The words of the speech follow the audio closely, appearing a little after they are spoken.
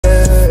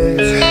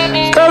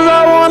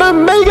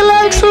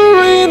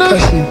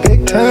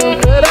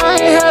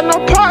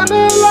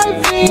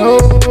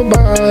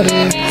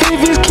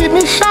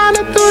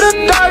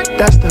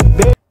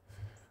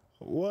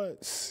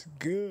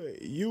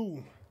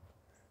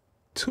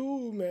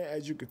Two, man,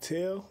 as you could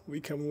tell,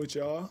 we coming with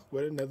y'all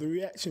with another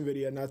reaction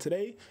video. Now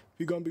today,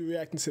 we're going to be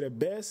reacting to the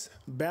best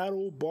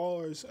battle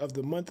bars of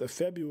the month of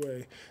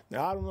February.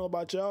 Now, I don't know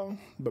about y'all,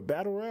 but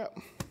battle rap,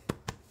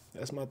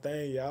 that's my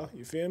thing, y'all.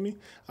 You feel me?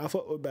 I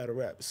fuck with battle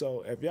rap.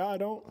 So if y'all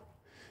don't,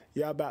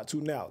 y'all about to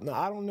now. Now,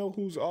 I don't know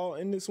who's all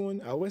in this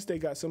one. I wish they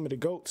got some of the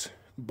GOATs,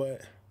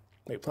 but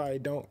they probably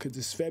don't because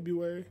it's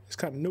February. It's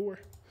kind of newer.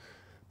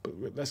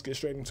 But let's get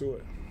straight into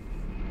it.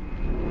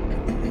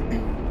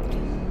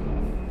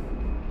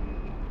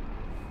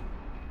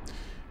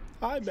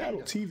 I Battle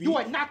TV. You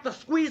are not the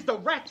squeeze the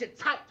ratchet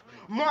type.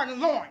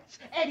 Martin Lawrence,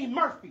 Eddie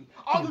Murphy.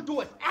 All you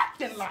do is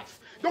act in life.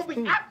 Don't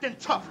be acting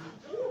tough.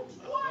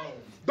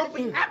 Don't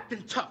be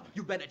acting tough.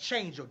 You better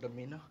change your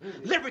demeanor.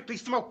 Lyrically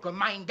smoke 'em,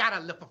 I ain't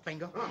gotta lift a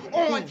finger.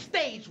 On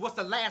stage, what's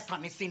the last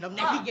time you seen him?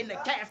 Now he in the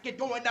casket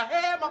doing the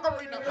hair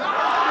Macarena.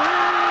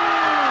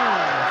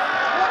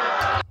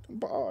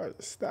 Bars,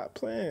 stop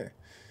playing.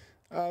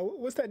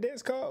 What's that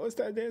dance called? What's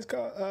that dance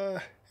called?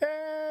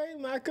 Hey,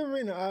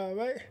 Macarena, all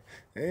right.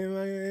 Hey,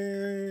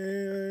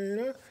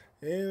 Macarena.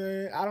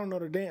 Hey, I don't know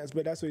the dance,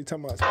 but that's what he's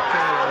talking about.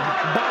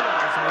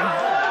 Bars,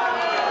 man.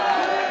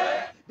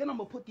 Then I'm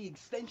gonna put the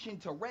extension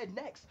to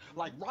rednecks,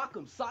 like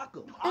rock'em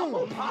sock'em. I'm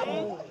a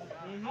problem.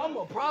 I'm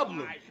a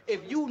problem.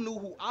 If you knew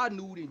who I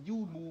knew, then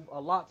you'd move a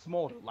lot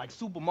smarter. Like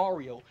Super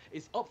Mario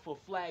is up for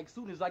flag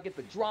soon as I get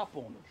the drop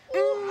on him.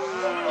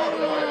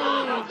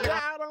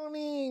 I don't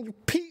even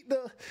peep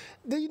the.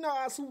 Do you know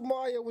how Super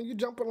Mario, when you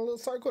jump in a little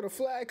circle, the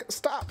flag?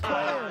 Stop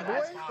playing,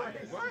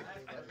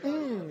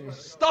 boy.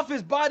 Stuff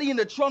his body in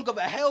the trunk of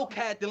a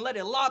Hellcat, then let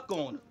it lock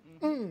on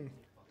him.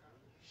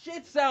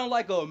 Shit sound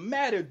like a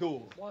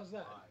matador. What's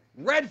that?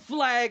 Red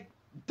flag,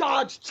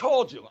 Dodge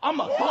Charger. I'm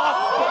a block.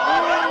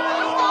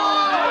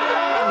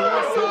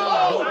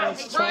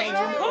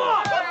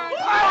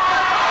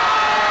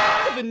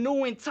 Even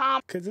new in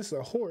time. Cause it's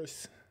a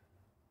horse,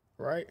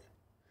 right?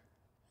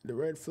 The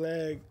red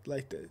flag,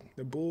 like the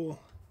bull.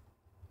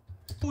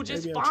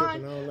 Just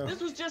fine. This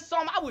was just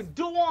something I would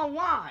do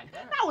online.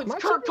 Now it's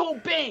Kurt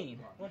Cobain.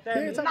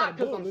 Not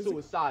because I'm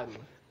suicidal.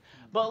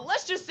 But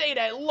let's just say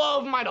that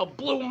love might have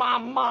blew my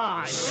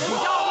mind.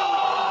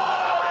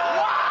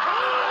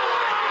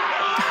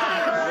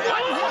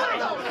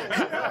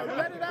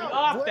 Let it out.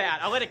 Off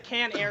that. I let a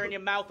can air in your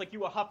mouth like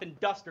you were huffing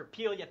duster.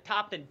 Peel your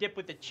top and dip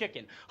with the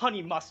chicken.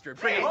 Honey mustard.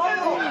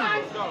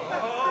 I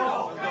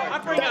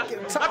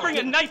bring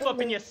a knife up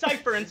in your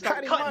cipher and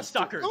start cutting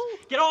suckers.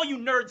 Get all you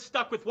nerds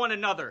stuck with one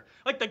another.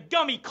 Like the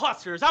gummy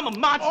clusters. I'm a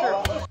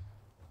monster.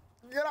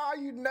 Get all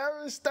you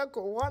nerds stuck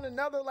with one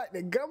another like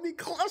the gummy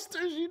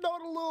clusters, you know,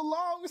 the little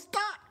long.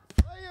 Stop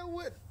playing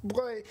with,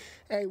 boy.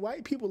 Hey,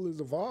 white people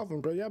is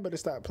evolving, bro. Y'all better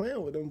stop playing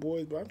with them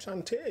boys, bro. I'm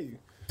trying to tell you.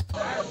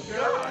 I'm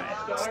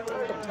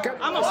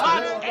a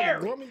monster.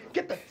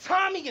 Get the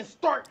Tommy and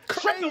start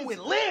tripping with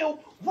Lil,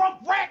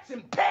 rump rats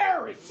in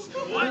Paris.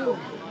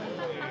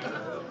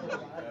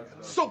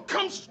 So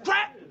come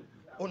strap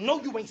or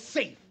no, you ain't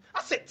safe.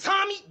 I said,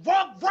 Tommy,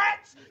 rug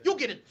rats, you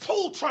get a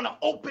tool trying to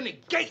open the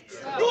gates.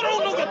 You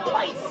don't know your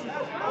place.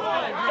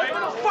 Open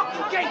the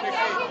fucking gates.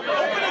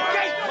 Open the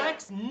gates.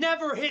 Lex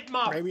never hit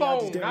my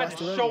phone. I just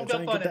showed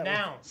up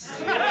unannounced.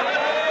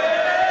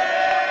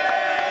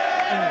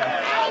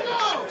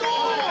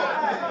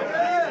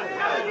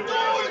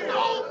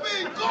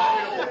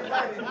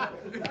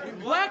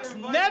 Lex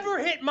never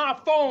hit my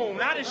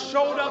phone. I just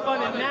showed up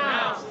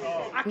unannounced.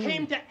 I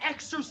came to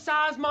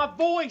exercise my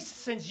voice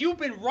since you've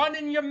been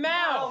running your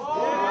mouth.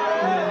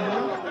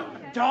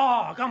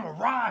 Dog, I'm a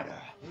rider.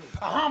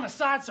 A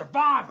homicide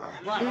survivor.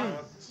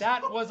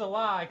 That was a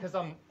lie, because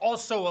I'm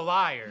also a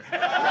liar.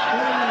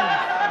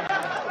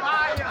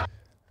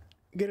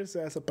 Get his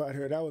ass up out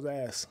here. That was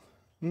ass.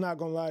 I'm not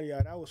gonna lie to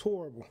y'all. That was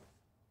horrible.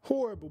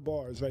 Horrible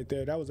bars right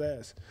there. That was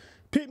ass.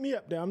 Pick me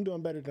up there. I'm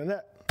doing better than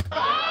that.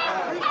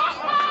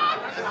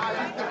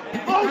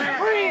 Most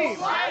cream!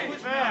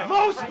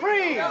 Most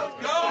cream!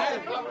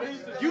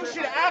 You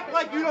should act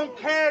like you don't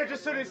care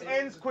just so this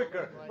ends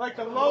quicker. Like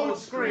the load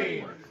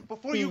screen.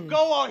 Before you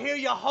go, I'll hear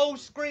your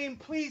host scream,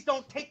 please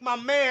don't take my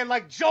man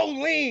like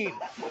Jolene.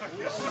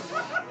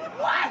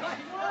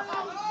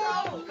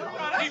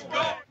 He's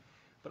gone.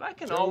 But I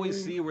can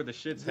always see where the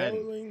shit's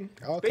heading.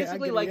 Okay,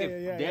 basically like if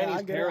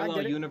Danny's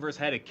parallel universe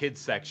had a kids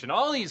section.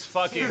 All these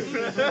fucking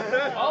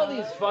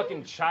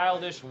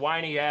childish,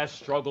 whiny ass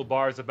struggle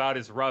bars about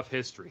his rough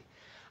history.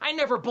 I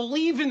never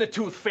believed in the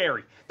Tooth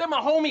Fairy. Then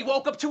my homie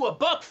woke up to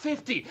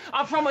 $1.50.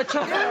 I'm from a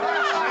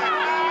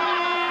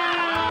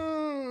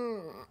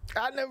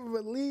I never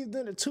believed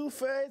in the Tooth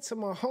Fairy till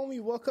my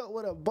homie woke up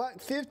with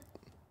 $1.50.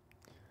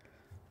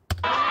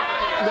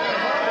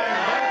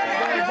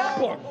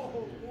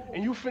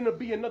 and you finna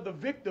be another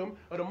victim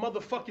of the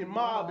motherfucking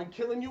mob, and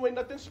killing you ain't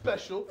nothing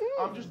special.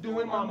 I'm just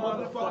doing my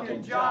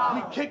motherfucking job.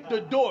 We kick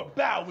the door,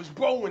 bow, as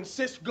bro and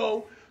sis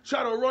go.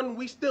 Try to run,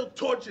 we still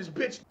torches,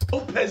 bitch.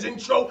 No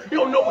peasantro. You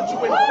don't know what you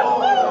in for.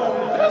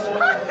 That's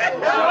right.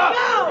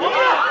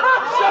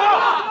 Shut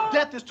up.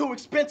 Death is too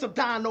expensive,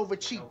 dying over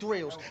cheap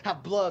thrills.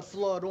 Have blood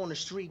flood on the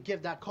street,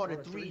 give that Carter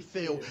 3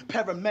 feel.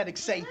 Paramedics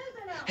say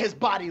his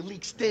body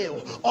leaks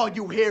still. All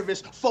you hear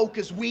is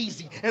focus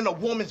wheezy and a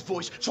woman's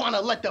voice trying to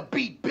let the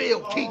beat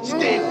build. Keep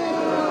still.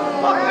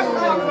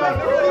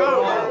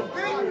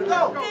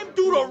 Him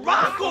do the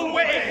rock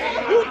away.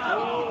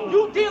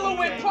 You dealing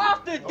with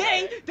prof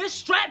today, this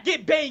strap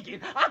get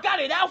banging. I got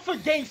it out for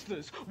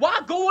gangsters.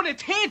 Why go on a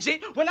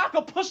tangent when I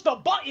can push the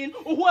button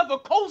or whoever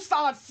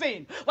cosigns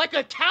sin? Like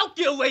a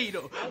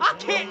calculator. I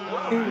can't.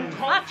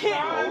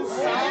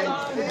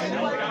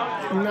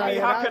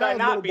 How could I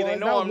not be? They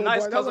know I'm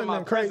nice because of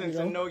my presence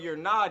and know you're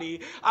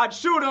naughty. I'd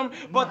shoot him,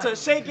 but to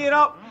shake it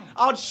up,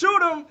 I'll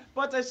shoot him,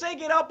 but to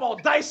shake it up, I'll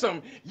dice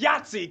him.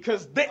 Yahtzee,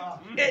 because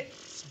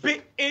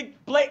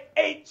it blade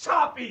ain't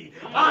choppy.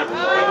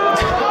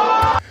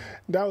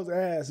 That was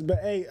ass. But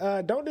hey,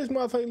 don't this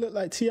motherfucker look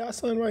like T.I.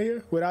 son right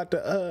here without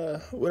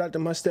the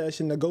mustache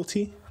and the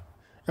goatee?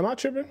 Am I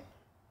tripping?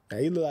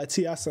 Hey, he look like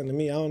T.I. son to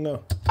me. I don't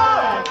know.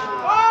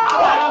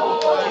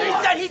 They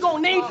said he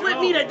gonna name flip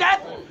me to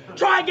death.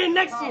 Try again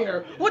next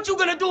year. What you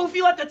gonna do if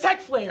you let the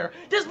tech flare?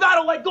 This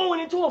battle like going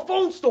into a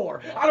phone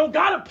store. I don't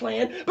got a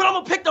plan, but I'm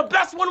gonna pick the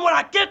best one when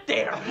I get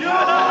there.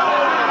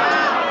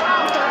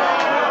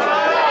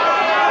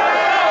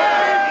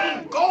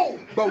 Go!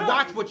 But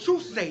watch what you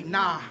say,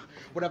 nah.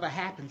 Whatever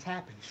happens,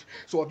 happens.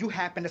 So if you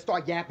happen to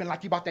start yapping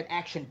like you about that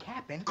action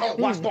capping,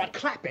 why start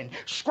clapping,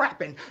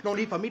 scrapping? No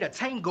need for me to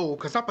tango,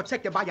 cause I'm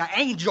protected by your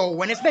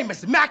angel, and his name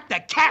is Mac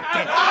the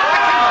Captain.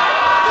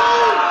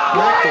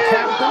 Mac the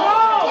Captain?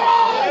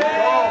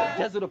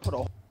 Desert put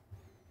a...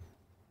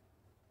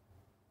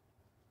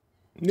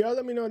 Y'all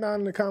let me know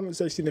down in the comment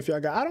section if y'all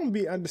got... I don't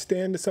be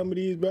understanding some of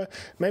these, but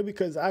maybe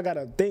because I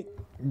gotta think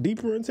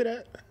deeper into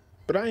that.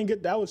 But I ain't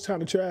get that. Was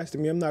kind of trash to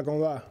me. I'm not gonna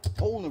lie.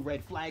 Holding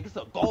red flag. It's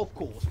a golf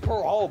course.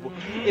 Pearl Harbor.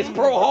 It's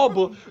Pearl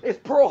Harbor. It's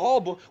Pearl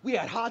Harbor. We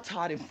had hot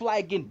tide and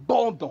flag getting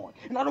bombed on.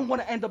 And I don't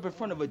want to end up in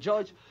front of a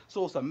judge,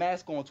 so it's a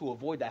mask on to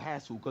avoid the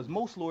hassle, because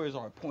most lawyers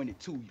are appointed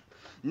to you.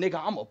 Nigga,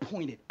 I'm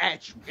appointed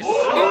at you.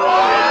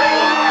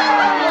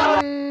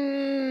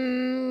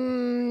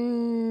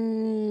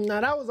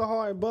 Now that was a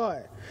hard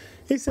bar.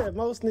 He said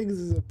most niggas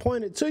is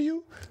appointed to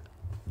you.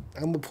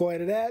 I'm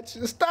appointed at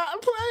you.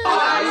 Stop playing.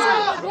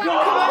 I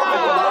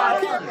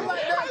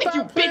think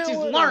you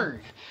bitches learn.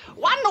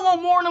 Well, I know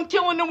I'm more than them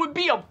killing them would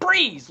be a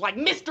breeze, like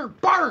Mr.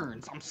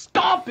 Burns. I'm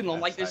stomping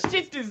them like this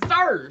shit's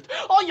deserved.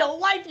 All your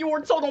life you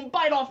were told don't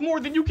bite off more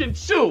than you can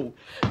chew.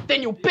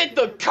 Then you bit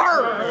the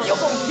curve. You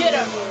gon' get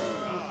him.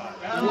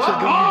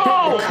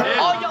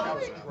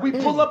 We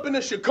pull up in a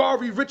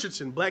Sha'Carri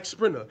Richardson black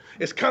Sprinter.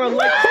 It's kind of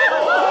like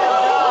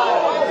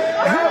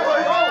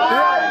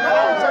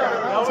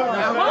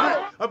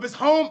Of his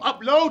home,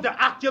 upload the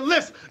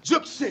Oculus.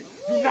 Juke shit.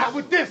 You not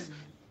with this.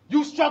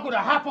 You struggle to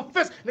hop a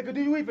fist. Nigga,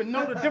 do you even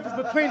know the difference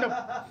between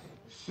a...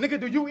 Nigga,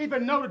 do you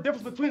even know the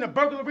difference between a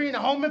burglary and a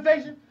home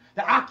invasion?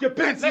 The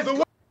occupants is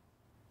the...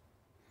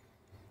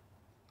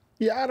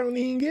 Y'all don't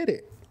even get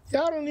it.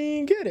 Y'all don't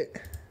even get it.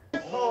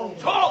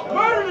 Talk,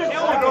 murder this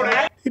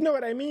shit. You know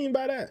what I mean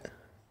by that?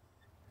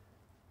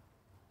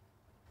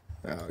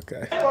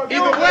 Okay.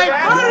 Either way,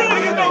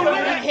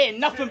 I hear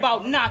nothing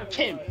about knock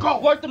him. Go.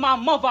 Word to my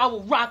mother, I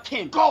will rock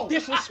him. Go.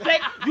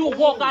 Disrespect, you'll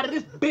walk out of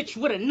this bitch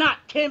with a knock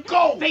him.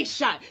 Go. Face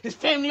shot, his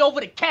family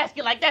over the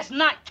casket like that's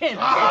not Kim. He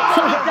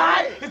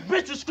died, his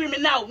bitch was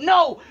screaming out,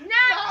 no.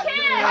 Not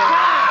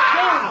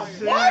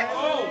Kim. What?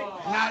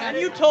 And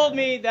you told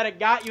me that it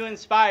got you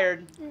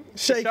inspired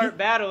to start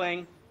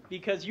battling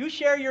because you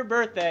share your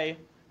birthday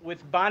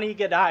with Bonnie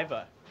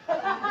Godiva.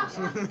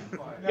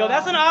 Yo,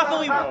 that's an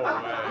awfully...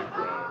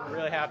 It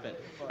really happened.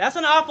 That's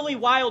an awfully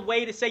wild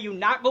way to say you're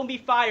not gonna be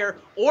fire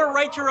or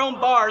write your own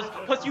bars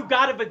because you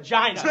got a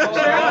vagina.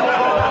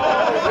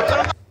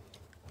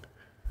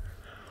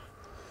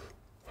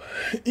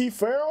 E.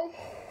 Farrell?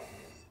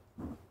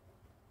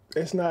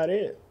 It's not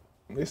it.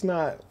 It's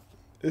not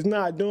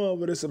doing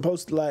what it's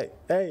supposed to. Like,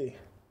 hey,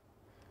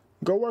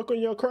 go work on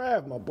your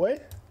craft, my boy.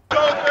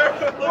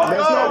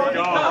 That's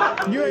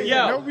not it. You ain't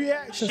got no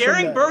reaction.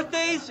 Sharing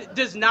birthdays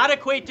does not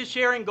equate to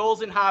sharing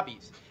goals and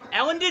hobbies.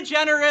 Ellen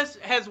DeGeneres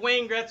has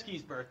Wayne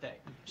Gretzky's birthday.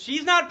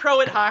 She's not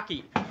pro at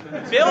hockey.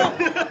 Bill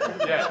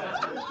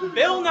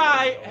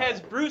Nye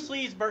has Bruce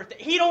Lee's birthday.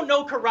 He don't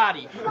know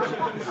karate.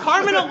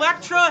 Carmen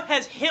Electra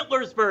has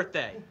Hitler's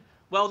birthday.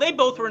 Well, they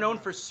both were known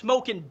for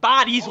smoking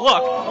bodies.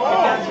 Look.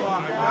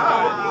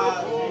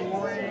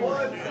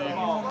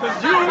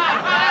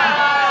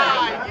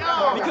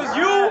 Because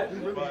you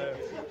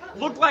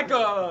look like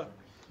a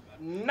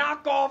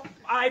knockoff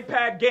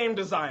iPad game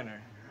designer.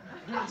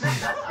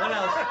 What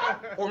else?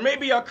 Or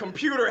maybe a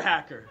computer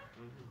hacker.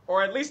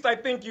 Or at least I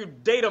think you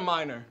data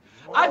miner.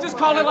 I just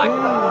call it like...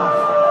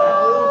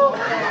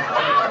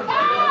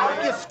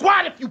 a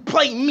squad if you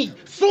play me.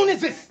 Soon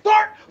as it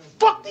start,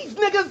 fuck these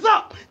niggas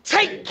up.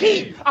 Take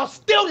key. I'll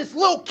steal this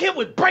little kid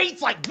with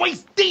braids like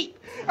waist deep.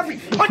 Every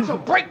punch will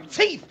break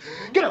teeth.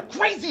 Get a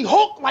crazy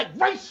hook like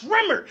Ray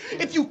Shrimmer.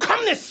 If you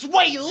come this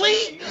way,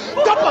 Lee,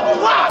 dump a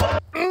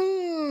block.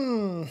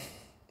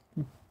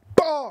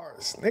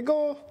 Bars,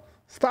 nigga.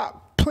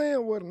 Stop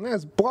playing with him.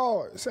 That's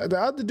bars. The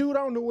other dude, I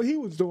don't know what he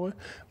was doing.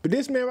 But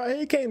this man right here,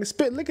 he came to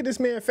spit. Look at this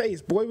man's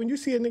face, boy. When you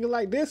see a nigga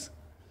like this.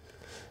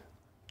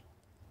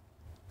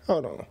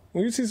 Hold on.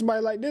 When you see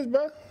somebody like this,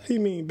 bro, he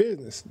mean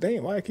business.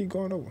 Damn, why I keep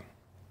going over?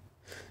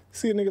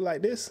 See a nigga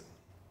like this?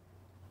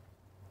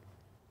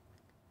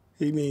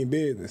 He mean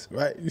business,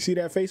 right? You see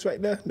that face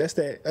right there? That's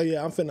that, oh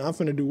yeah, I'm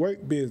finna do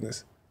work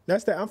business.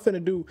 That's that I'm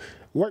finna do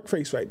work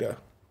face right there.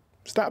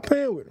 Stop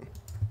playing with him.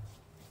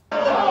 I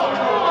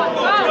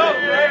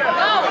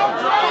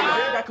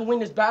can win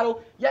this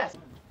battle, yes.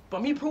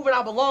 But me proving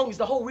I belong is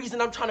the whole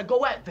reason I'm trying to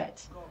go at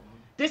vets.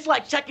 This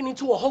like checking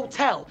into a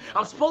hotel.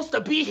 I'm supposed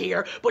to be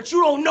here, but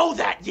you don't know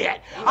that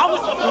yet. I was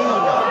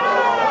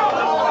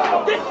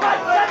This like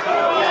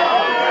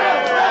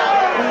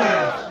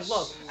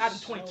Look, Adam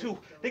 22,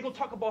 they gonna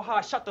talk about how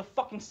I shot the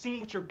fucking scene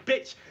with your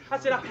bitch. I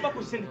said I fuck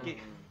with Syndicate.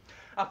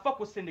 I fuck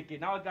with Syndicate.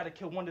 Now I gotta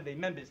kill one of their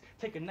members.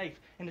 Take a knife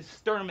and his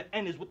sternum and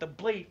end is with the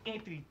blade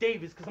Anthony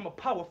Davis, cause I'm a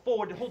power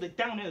forward and hold it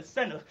down in the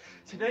center.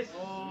 Today's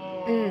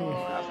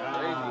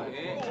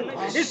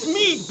It's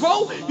me,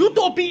 bro. You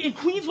thought beating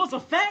Queens was a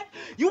fact?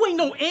 You ain't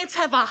no ants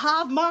have a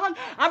hive mind.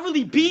 I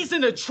really bees in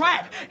the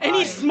trap.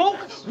 Any smoke,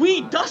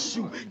 we dust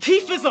you.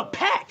 Keith is a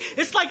pack.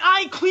 It's like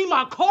I ain't cleaned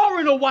my car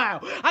in a while.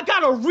 I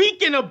got a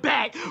reek in the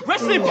back.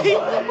 Rest in peace.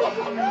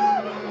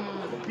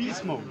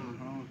 Beast mode.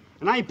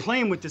 And I ain't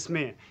playing with this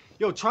man.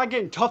 Yo, try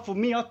getting tough with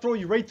me, I'll throw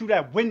you right through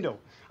that window.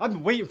 I've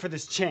been waiting for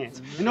this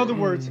chance. In other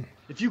words,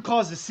 if you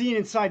cause a scene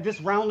inside this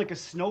round like a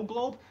snow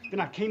globe, then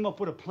I came up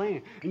with a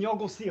plan. And y'all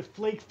gonna see a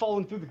flake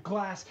falling through the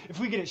glass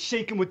if we get it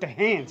shaken with the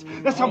hands.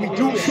 That's how we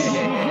do it.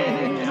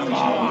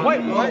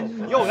 What?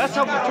 Yo, that's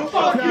how we do it.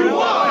 Fuck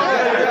you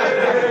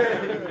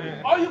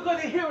up! All you gonna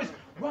hear is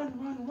run,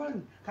 run,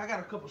 run. I got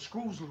a couple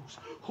screws loose.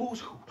 Who's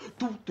who?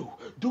 Doo-doo,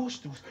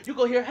 deuce-deuce. You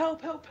gonna hear help,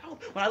 help,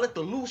 help when I let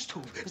the loose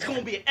tooth. It's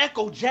gonna be an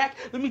echo, Jack.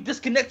 Let me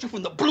disconnect you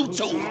from the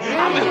Bluetooth.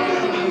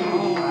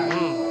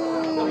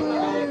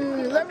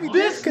 Let me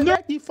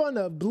disconnect you from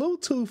the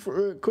Bluetooth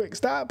real quick.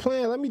 Stop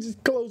playing. Let me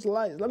just close the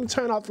lights. Let me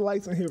turn off the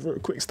lights in here real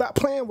quick. Stop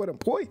playing with him,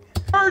 boy.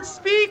 Birds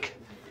speak.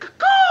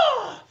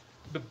 Caw!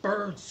 The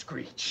birds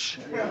screech.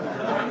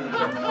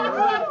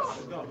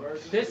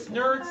 This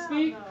nerd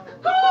speak?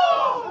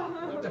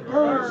 The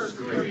birds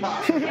screech.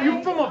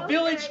 You from a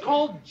village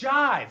called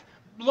Jive,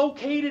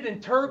 located in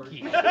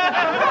Turkey. I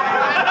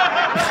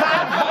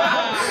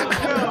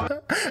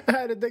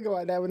had to think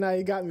about that, but now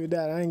you got me with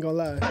that. I ain't gonna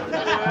lie.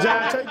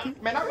 Jive Turkey?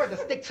 Man, I'd rather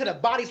stick to the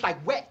bodies like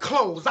wet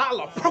clothes.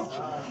 I'll approach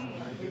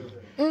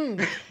them.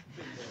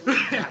 Stick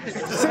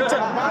to the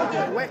body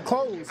like wet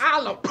clothes.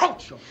 I'll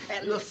approach them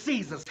at Little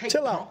Caesars.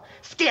 Chill out.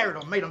 Scared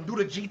them, made them do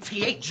the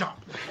GTA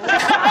jump.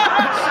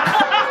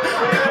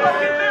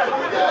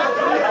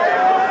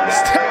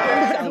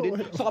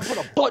 So I put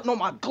a button on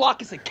my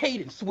Glock, it's a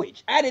cadence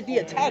switch. Added the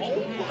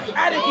attachment,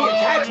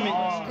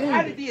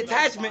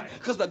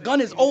 because the gun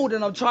is old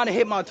and I'm trying to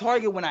hit my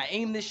target when I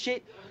aim this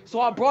shit. So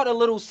I brought a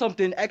little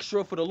something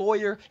extra for the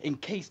lawyer in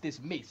case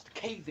this missed.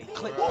 Case and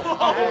clip. Go! What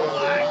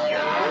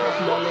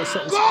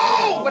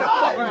a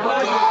fucking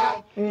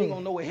gun! You ain't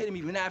gonna know what hit him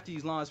even after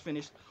these lines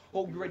finished.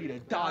 Hope you ready to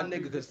die,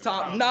 nigga, cause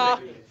top, nah,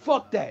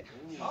 fuck that.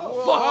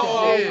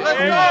 Fuck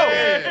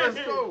that. Let's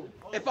go!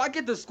 If I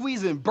get the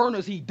squeezing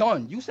burners, he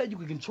done. You said you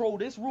could control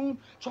this room?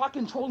 Try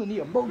controlling the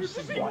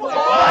emergency one.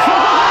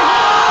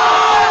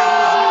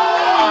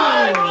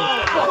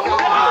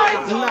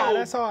 Nah,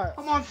 that's hard.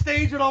 I'm on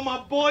stage with all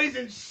my boys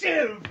and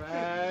Shiv.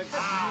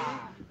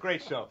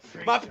 Great show.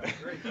 My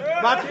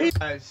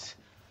guys.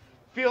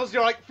 Feels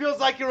like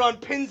you're on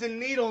pins and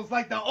needles,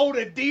 like the old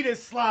Adidas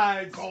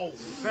slides. Gold.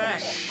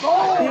 Facts.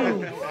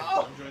 Gold.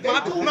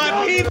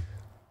 My people.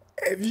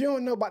 If you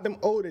don't know about them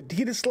old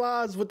Adidas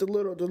slides with the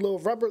little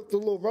rubber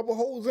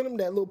holes in them,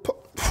 that little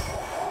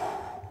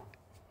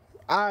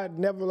I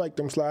never liked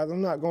them slides,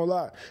 I'm not gonna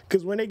lie.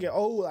 Cause when they get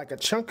old, like a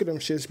chunk of them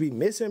shits be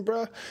missing,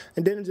 bruh.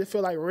 And then it just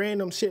feel like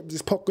random shit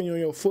just poking you on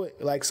your foot.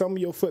 Like some of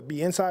your foot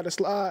be inside the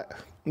slide,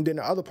 and then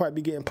the other part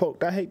be getting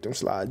poked. I hate them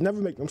slides.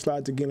 Never make them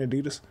slides again,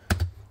 Adidas.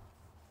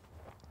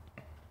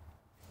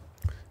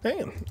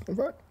 Damn,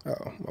 what?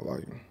 Oh, my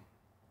volume.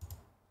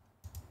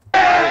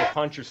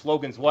 Punch your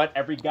slogans, what?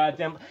 Every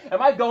goddamn... Am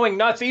I going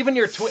nuts? Even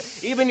your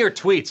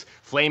tweets.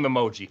 Flame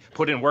emoji.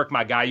 Put in work,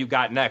 my guy, you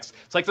got next.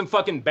 It's like some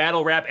fucking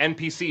battle rap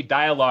NPC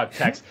dialogue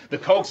text. The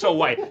coke so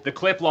white, the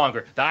clip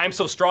longer, the I'm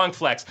so strong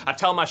flex. I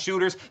tell my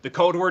shooters, the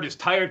code word is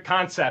tired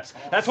concepts.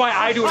 That's why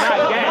I do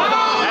not get.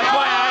 That's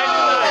why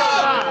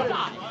I do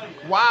not.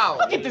 Wow.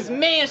 Look at this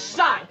man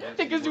shot.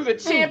 Think you the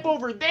champ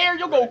over there?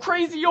 You'll go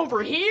crazy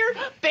over here?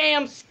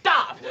 Bam,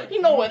 stop.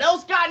 You know what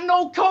else got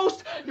no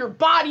coast? Your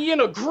body in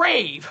a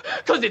grave.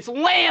 Cause it's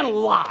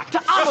landlocked.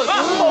 I'm a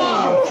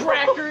smoke, you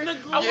cracker.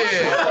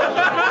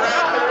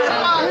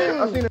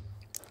 Yeah.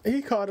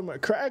 He called him a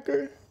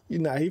cracker. You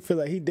know, he feel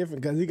like he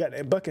different because he got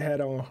that bucket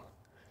hat on.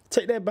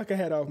 Take that bucket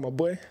hat off, my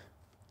boy.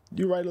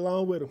 You right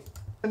along with him.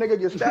 A nigga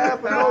get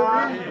stabbed for no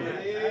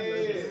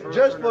reason.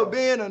 Just for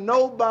being a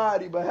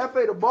nobody, but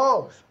Hefe the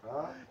boss.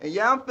 And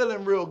yeah, I'm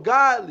feeling real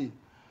godly.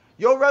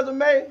 Your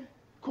resume,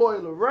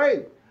 Coil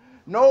Ray.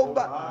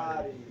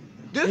 Nobody.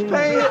 This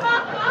pain.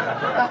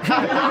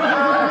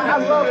 I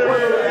love Coil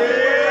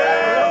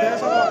Ray.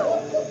 That's hard.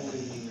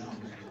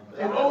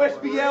 An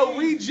OSBL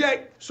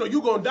reject, so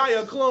you gonna die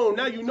a clone.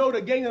 Now you know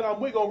the gang that I'm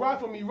with gon' ride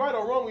for me, right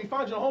or wrong. We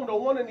find your home,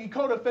 don't want any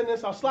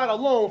co-defendants. I'll slide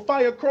alone,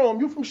 fire chrome.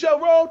 You from Shell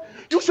Road?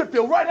 You should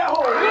feel right at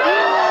home.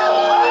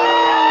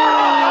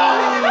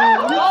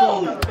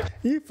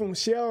 You from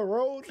Shell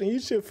Road, and you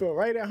should feel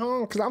right at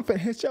home, because I'm finna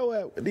hit your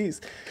ass with these.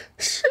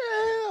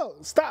 Shell!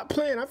 Stop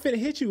playing, I'm finna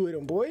hit you with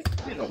them, boy.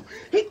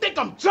 He think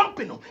I'm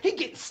jumping him. He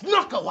getting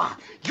snuck a lot.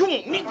 You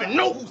won't even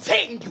know who's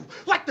hating you.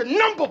 Like the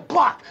number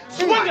block.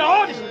 Swinging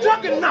all this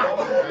juggernaut.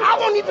 I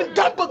won't even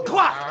dump a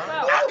Glock.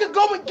 I could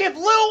go and give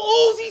little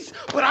Uzis,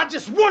 but I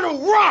just want to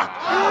rock.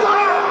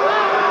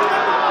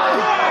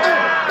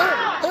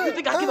 You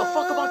think I give a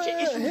fuck about your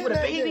issues with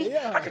a baby?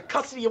 I could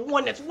custody of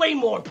one that's way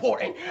more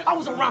important. I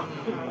was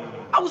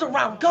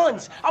around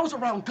guns. I was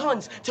around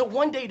guns till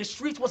one day the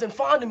streets wasn't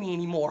fond of me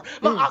anymore.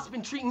 My ops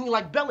been treating me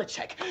like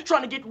Belichick,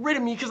 trying to get rid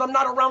of me because I'm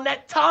not around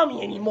that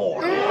Tommy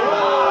anymore.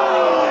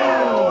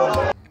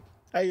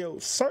 Hey, yo,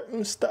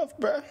 certain stuff,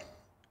 bruh,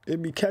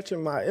 it be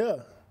catching my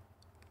ear.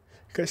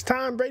 Because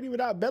Tom Brady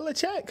without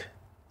Belichick,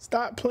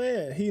 stop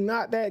playing. He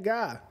not that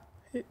guy.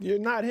 You're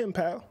not him,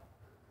 pal.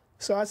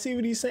 So I see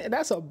what he's saying.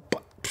 That's a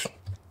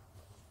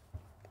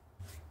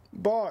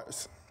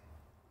bars.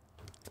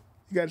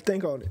 You got to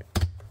think on it.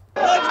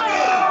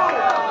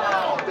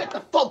 Bit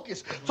the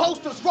focus.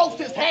 Toasters roast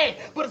his head,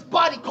 but his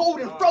body cold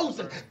and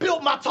frozen.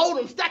 Built my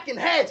totem, stacking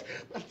heads.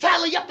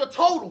 Tally up the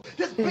total.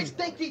 This bitch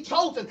think he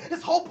chosen.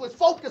 His hopeless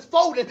focus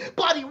folding.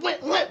 Body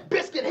went limp.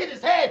 Biscuit hit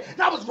his head.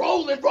 And I was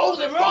rolling.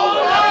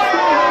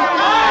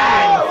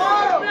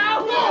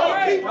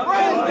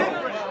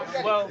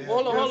 Well,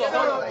 hold on.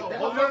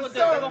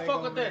 Don't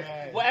fuck with this.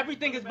 Well,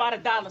 everything is by the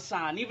dollar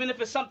sign, even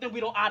if it's something we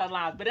don't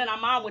idolize. But in our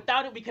mind,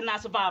 without it, we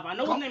cannot survive. I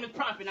know his name is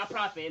Prophet, not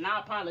Prophet, and I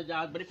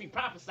apologize, but if he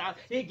prophesies,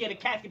 he'll get a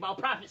casket about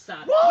Prophet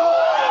side. You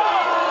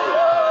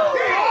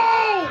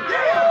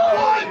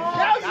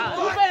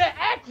better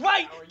act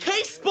right,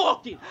 case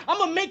sparking. I'm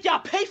gonna make y'all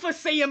pay for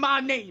saying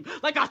my name,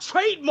 like I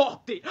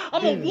trademarked it.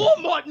 I'm a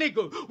Walmart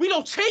nigga. We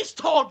don't chase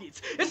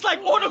targets. It's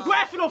like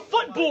autographing a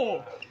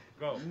football.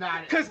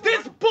 Cause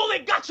this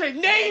bullet got your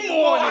name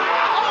on it.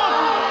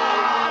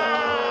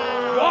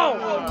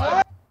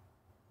 Whoa.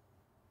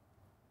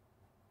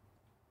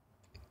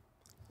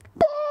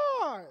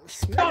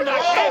 Bars! I'm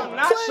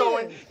not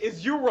showing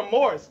is you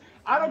remorse.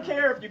 I don't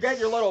care if you get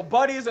your little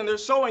buddies and they're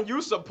showing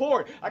you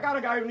support. I got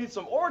a guy who needs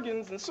some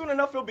organs, and soon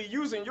enough he'll be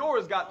using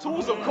yours. Got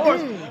tools, of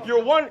course.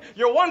 Your one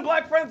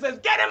black friend says,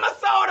 "Get him a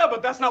soda,"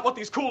 but that's not what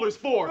these coolers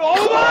for.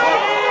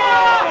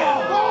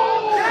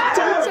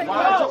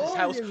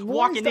 House,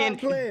 walking in,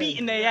 and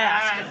beating their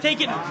ass.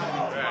 Take it.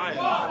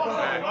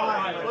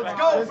 Let's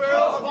go,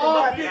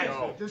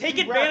 girl. Take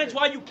advantage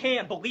while you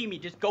can. Believe me,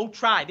 just go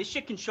try. This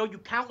shit can show you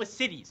countless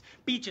cities,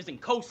 beaches,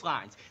 and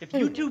coastlines. If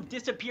you two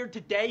disappeared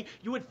today,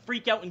 you would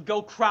freak out and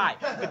go cry.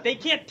 But they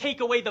can't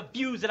take away the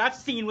views that I've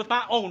seen with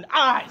my own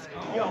eyes.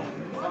 Yo.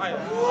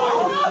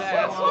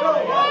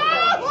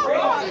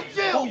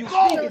 Who you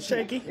speaking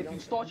shaky? If you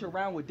start your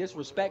round with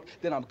disrespect,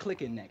 then I'm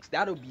clicking next.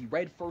 That'll be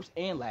red first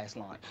and last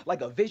line.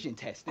 Like a vision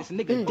test. This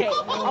nigga dead.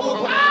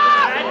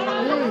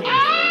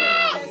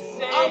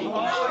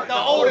 The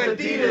old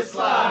Adidas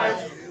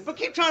slides. But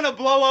keep trying to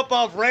blow up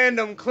off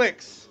random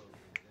clicks.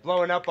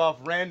 Blowing up off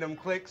random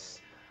clicks.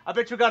 I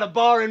bet you got a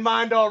bar in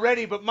mind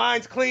already, but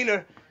mine's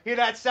cleaner. Hear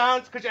that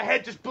sound? Because your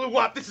head just blew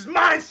up. This is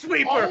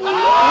Minesweeper.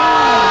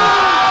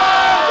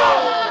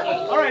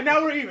 All right,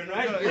 now we're even,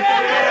 right?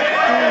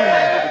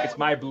 It's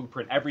my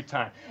blueprint every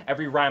time.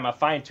 Every rhyme, I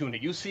fine-tune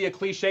it. You see a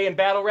cliche in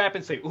battle rap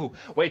and say, ooh,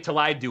 wait till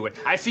I do it.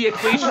 I see a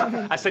cliche.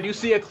 I said, you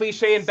see a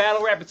cliche in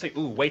battle rap and say,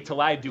 ooh, wait till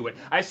I do it.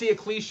 I see a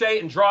cliche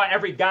and draw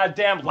every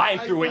goddamn line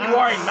through it. You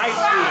are a nice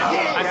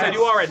student. I said,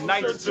 you are a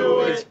nice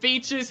student. His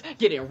features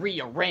getting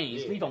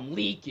rearranged, leave them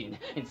leaking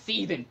and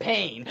seething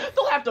pain.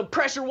 They'll have to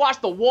pressure wash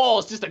the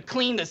walls just to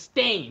clean the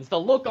stains. The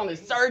look on the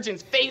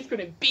surgeon's face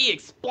couldn't be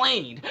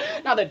explained.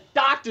 Now the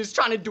doctor's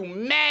trying to do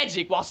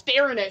magic while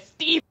staring at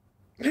Steve.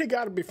 He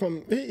gotta be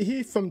from,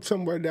 he from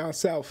somewhere down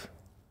south.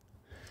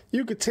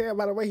 You could tell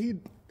by the way he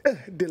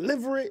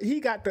deliver it.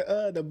 He got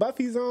the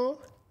Buffy's on.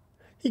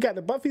 He got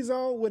the Buffy's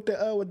on with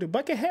the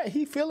bucket hat.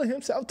 He feeling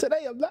himself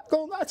today. I'm not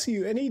gonna lie to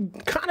you. And he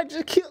kind of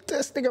just killed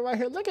this nigga right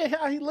here. Look at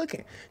how he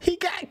looking. He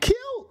got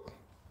killed.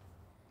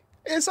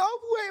 It's over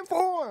with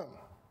for him.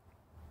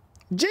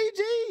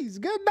 GG's.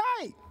 Good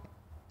night.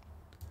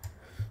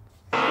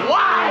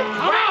 Why?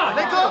 Come on,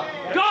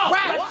 nigga. Go.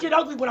 That shit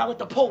ugly when I let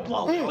the pole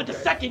blow. But the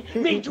second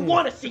made you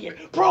want to see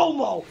it.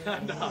 Promo.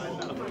 No.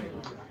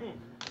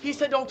 He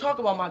said don't talk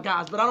about my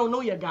guys, but I don't know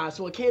your guys,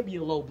 so it can't be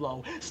a low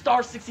blow.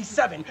 Star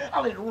 67,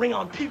 I let it ring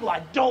on people I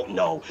don't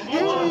know.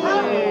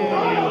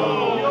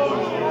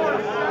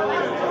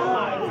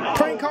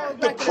 Prank calls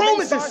The back chrome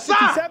in is the day, Star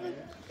inside. 67?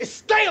 It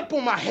stay up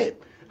on my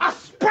hip. I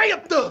spray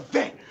up the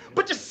event.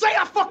 But just say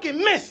I fucking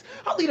miss.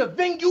 I'll lead a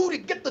venue to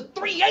get the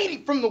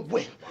 380 from the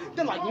whip.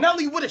 Then like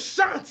Nelly with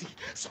Ashanti,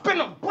 spin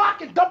a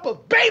block and dump a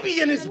baby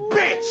in his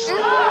bitch.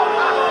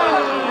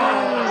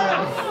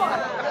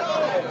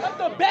 At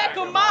the back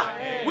of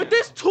my, with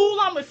this tool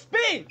I'ma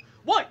spin.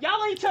 What,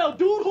 y'all ain't tell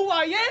dude who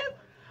I am?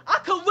 I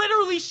could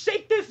literally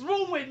shake this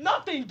room with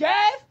nothing,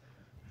 Gas.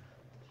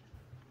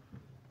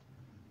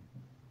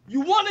 You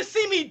wanna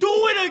see me do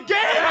it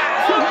again?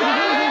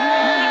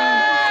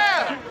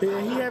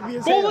 Yeah, he heavy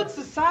as hell. Bullets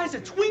the size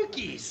of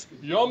Twinkies.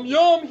 Yum,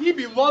 yum. He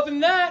be loving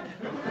that.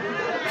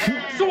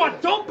 So I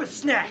dump a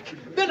snack,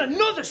 then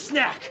another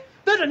snack,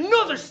 then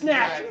another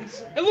snack.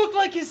 It looked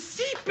like his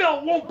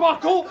seatbelt won't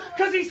buckle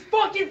because he's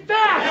fucking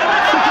fat.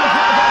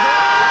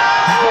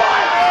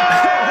 What?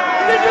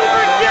 Did you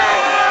forget?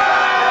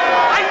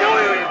 I know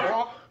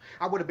you.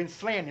 I would have been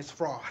slaying this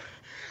fraud.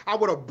 I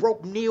would have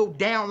broke Neil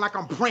down like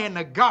I'm praying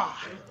to God.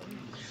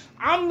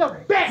 I'm the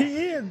best. He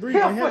is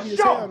breathing Here heavy for as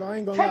sure. hell, though. I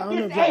ain't gonna lie. I don't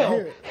know Take if this y'all L.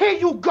 hear it. Here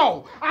you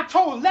go. I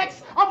told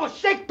Lex I would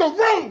shake the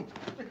room.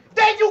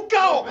 There you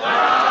go.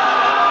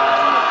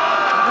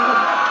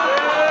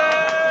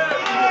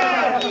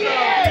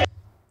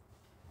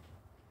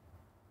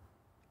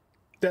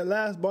 That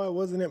last bar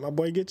wasn't it, my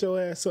boy. Get your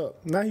ass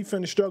up. Now he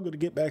finna struggle to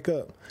get back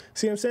up.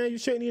 See what I'm saying? You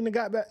shouldn't even have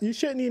got back. You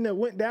shouldn't even have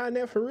went down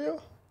there for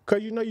real.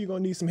 Because you know you're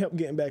going to need some help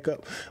getting back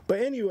up.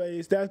 But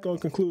anyways, that's going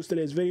to conclude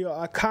today's video.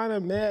 I'm kind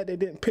of mad they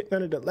didn't pick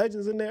none of the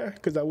legends in there.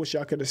 Because I wish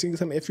y'all could have seen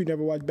some if you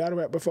never watched battle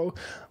rap before.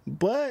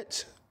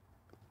 But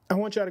I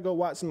want y'all to go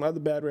watch some other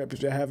battle rap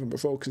if you haven't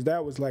before. Because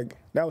that was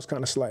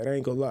kind of slight. I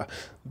ain't going to lie.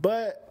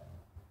 But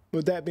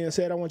with that being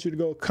said, I want you to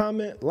go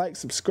comment, like,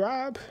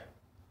 subscribe.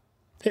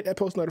 Hit that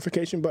post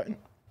notification button.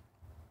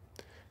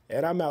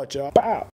 And I'm out, y'all. Bow.